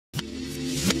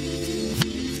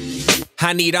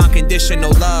I need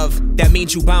unconditional love, that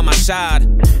means you by my side.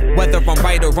 Whether I'm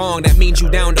right or wrong, that means you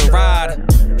down to ride.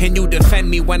 And you defend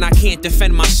me when I can't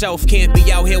defend myself. Can't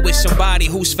be out here with somebody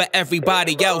who's for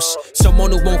everybody else. Someone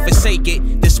who won't forsake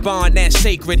it, this bond that's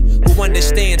sacred. Who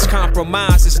understands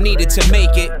compromise is needed to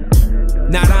make it.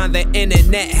 Not on the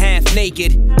internet half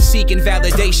naked, seeking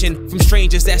validation from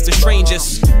strangers that's the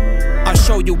strangest. I'll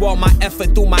show you all my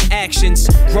effort through my actions.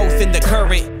 Growth in the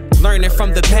current, learning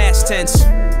from the past tense.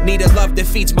 Need a love that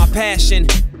feeds my passion.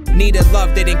 Need a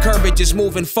love that encourages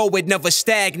moving forward, never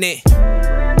stagnant.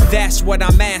 That's what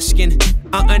I'm asking.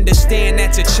 I understand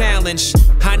that's a challenge.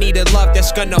 I need a love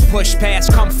that's gonna push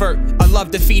past comfort. A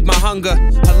love to feed my hunger.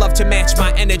 A love to match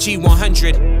my energy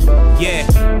 100. Yeah.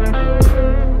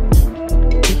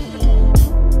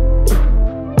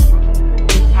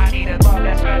 I need a love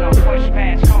that's gonna push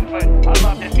past comfort. A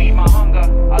love to feed my hunger.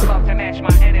 A love to match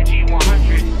my energy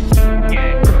 100.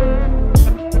 Yeah.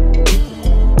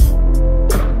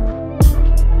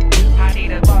 I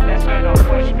need a love that's gonna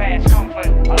push past comfort.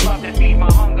 I love to feed my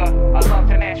hunger. I love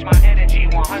to match my energy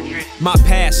 100. My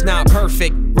past not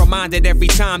perfect, reminded every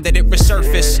time that it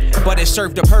resurfaced, but it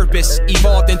served a purpose,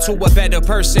 evolved into a better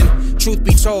person. Truth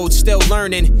be told, still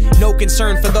learning. No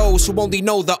concern for those who only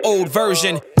know the old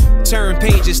version. Turn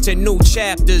pages to new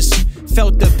chapters.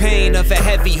 Felt the pain of a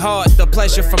heavy heart, the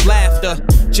pleasure from laughter.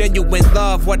 Genuine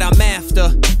love, what I'm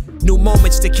after. New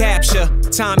moments to capture.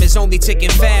 Time is only ticking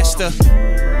faster.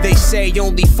 They say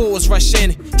only fools rush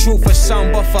in. True for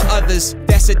some, but for others,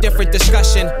 that's a different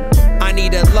discussion. I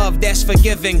need a love that's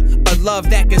forgiving, a love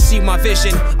that can see my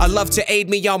vision, a love to aid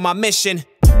me on my mission.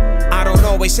 I don't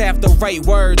always have the right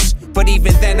words, but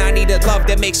even then I need a love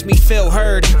that makes me feel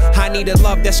heard. I need a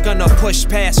love that's gonna push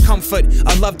past comfort,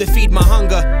 a love to feed my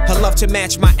hunger, a love to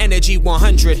match my energy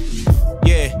 100.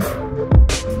 Yeah.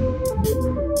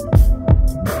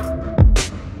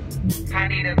 I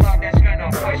need a love that's gonna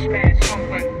push past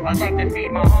comfort. I love to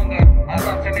feed my hunger. I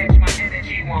love to match my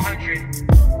energy 100.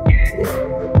 Yeah.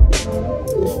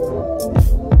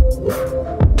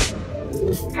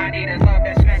 I need a love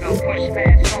that's gonna push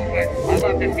past comfort. I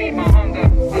love to feed my hunger.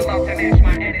 I love to match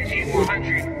my energy.